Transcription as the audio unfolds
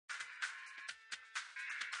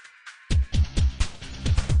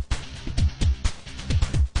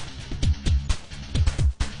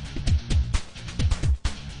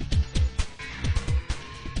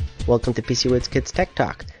welcome to PC Wiz Kids Tech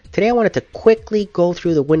Talk. Today I wanted to quickly go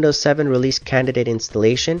through the Windows 7 release candidate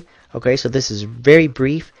installation. Okay, so this is very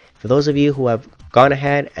brief. For those of you who have gone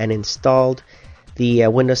ahead and installed the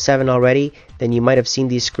Windows 7 already, then you might have seen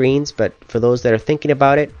these screens, but for those that are thinking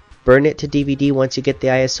about it, burn it to DVD once you get the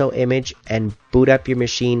ISO image and boot up your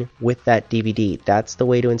machine with that DVD. That's the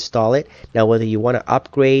way to install it. Now whether you want to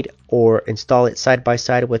upgrade or install it side by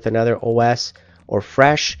side with another OS or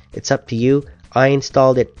fresh, it's up to you. I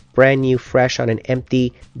installed it brand new fresh on an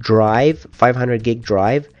empty drive, 500 gig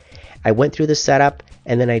drive. I went through the setup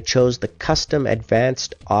and then I chose the custom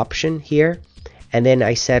advanced option here. And then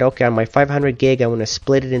I said, okay, on my 500 gig, I want to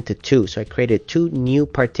split it into two. So I created two new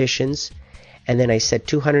partitions. And then I set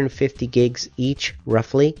 250 gigs each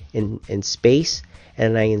roughly in space.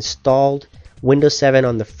 And I installed Windows 7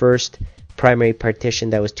 on the first primary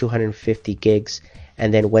partition that was 250 gigs.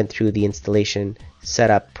 And then went through the installation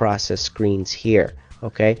setup process screens here.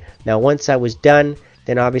 Okay. Now once I was done,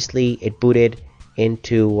 then obviously it booted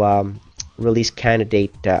into release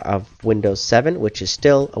candidate of Windows 7, which is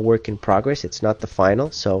still a work in progress. It's not the final.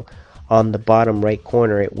 So on the bottom right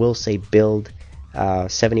corner, it will say build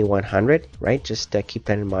 7100, right? Just keep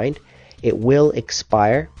that in mind. It will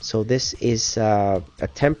expire. So this is a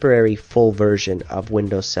temporary full version of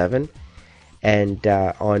Windows 7. And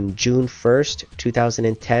on June 1st,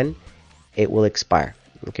 2010, it will expire.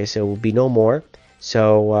 Okay, so it will be no more.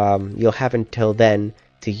 So you'll have until then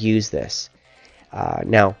to use this.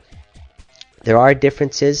 Now, there are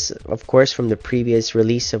differences, of course, from the previous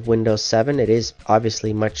release of Windows 7. It is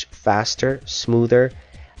obviously much faster, smoother.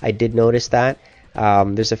 I did notice that.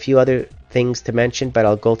 There's a few other things to mention, but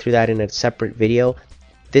I'll go through that in a separate video.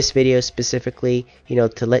 This video specifically,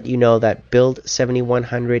 to let you know that Build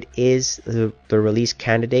 7100 is the release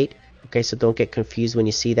candidate. Okay, so don't get confused when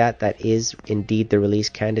you see that. That is indeed the release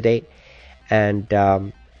candidate. And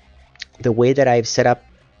the way that I've set up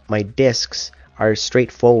my disks are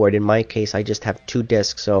straightforward. In my case, I just have two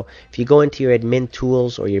disks. So if you go into your admin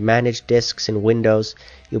tools or your manage disks in Windows,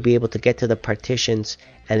 you'll be able to get to the partitions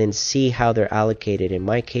and then see how they're allocated. In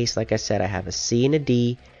my case, like I said, I have a C and a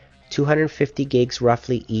D, 250 gigs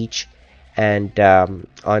roughly each. And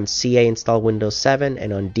on C, I install Windows 7,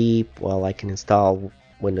 and on D, well, I can install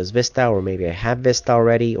Windows Vista, or maybe I have Vista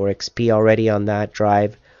already, or XP already on that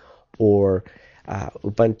drive, or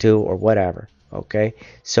Ubuntu, or whatever. Okay,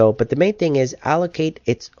 so but the main thing is allocate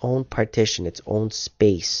its own partition, its own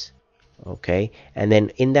space. Okay, and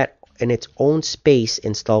then in its own space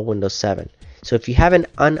install Windows 7. So if you have an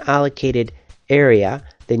unallocated area,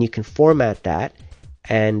 then you can format that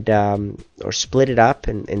and or split it up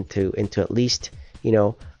into at least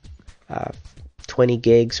 20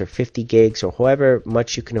 gigs or 50 gigs or however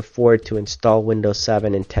much you can afford to install Windows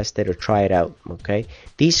 7 and test it or try it out. Okay,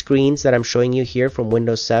 these screens that I'm showing you here from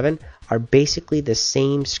Windows 7 are basically the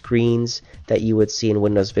same screens that you would see in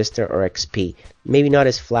Windows Vista or XP. Maybe not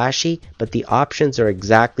as flashy, but the options are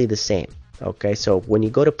exactly the same. Okay, so when you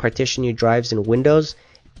go to partition your drives in Windows,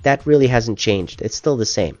 that really hasn't changed. It's still the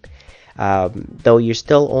same. Though you're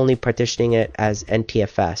still only partitioning it as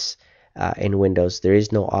NTFS in Windows. There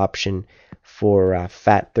is no option for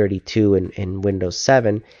FAT32 in Windows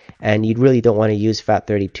 7, and you really don't want to use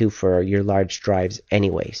FAT32 for your large drives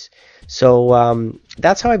anyways. So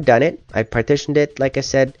that's how I've done it. I partitioned it, like I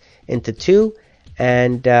said, into two,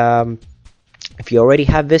 and if you already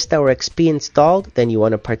have Vista or XP installed, then you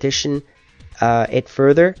want to partition it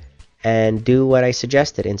further and do what I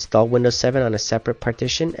suggested. Install Windows 7 on a separate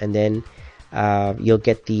partition, and then you'll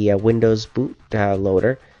get the Windows boot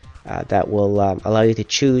loader that will allow you to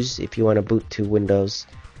choose if you want to boot to Windows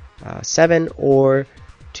 7 or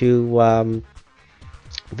to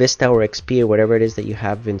Vista or XP or whatever it is that you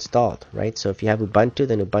have installed, right? So if you have Ubuntu,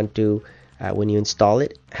 then Ubuntu, when you install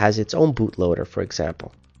it, has its own bootloader, for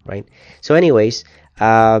example, right? So anyways,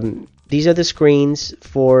 these are the screens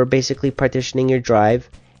for basically partitioning your drive,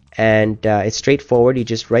 and it's straightforward. You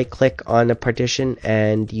just right click on a partition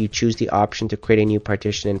and you choose the option to create a new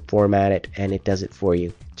partition and format it, and it does it for you.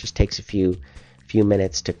 It just takes a few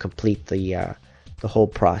minutes to complete the whole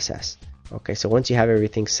process. Okay, so once you have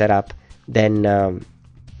everything set up, then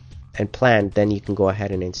and planned, then you can go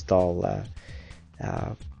ahead and install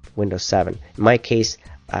Windows 7. In my case,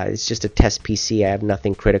 it's just a test PC. I have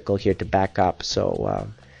nothing critical here to back up, so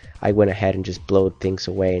I went ahead and just blowed things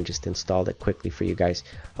away and just installed it quickly for you guys.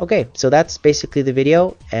 Okay, so that's basically the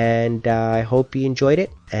video, and I hope you enjoyed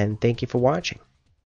it, and thank you for watching.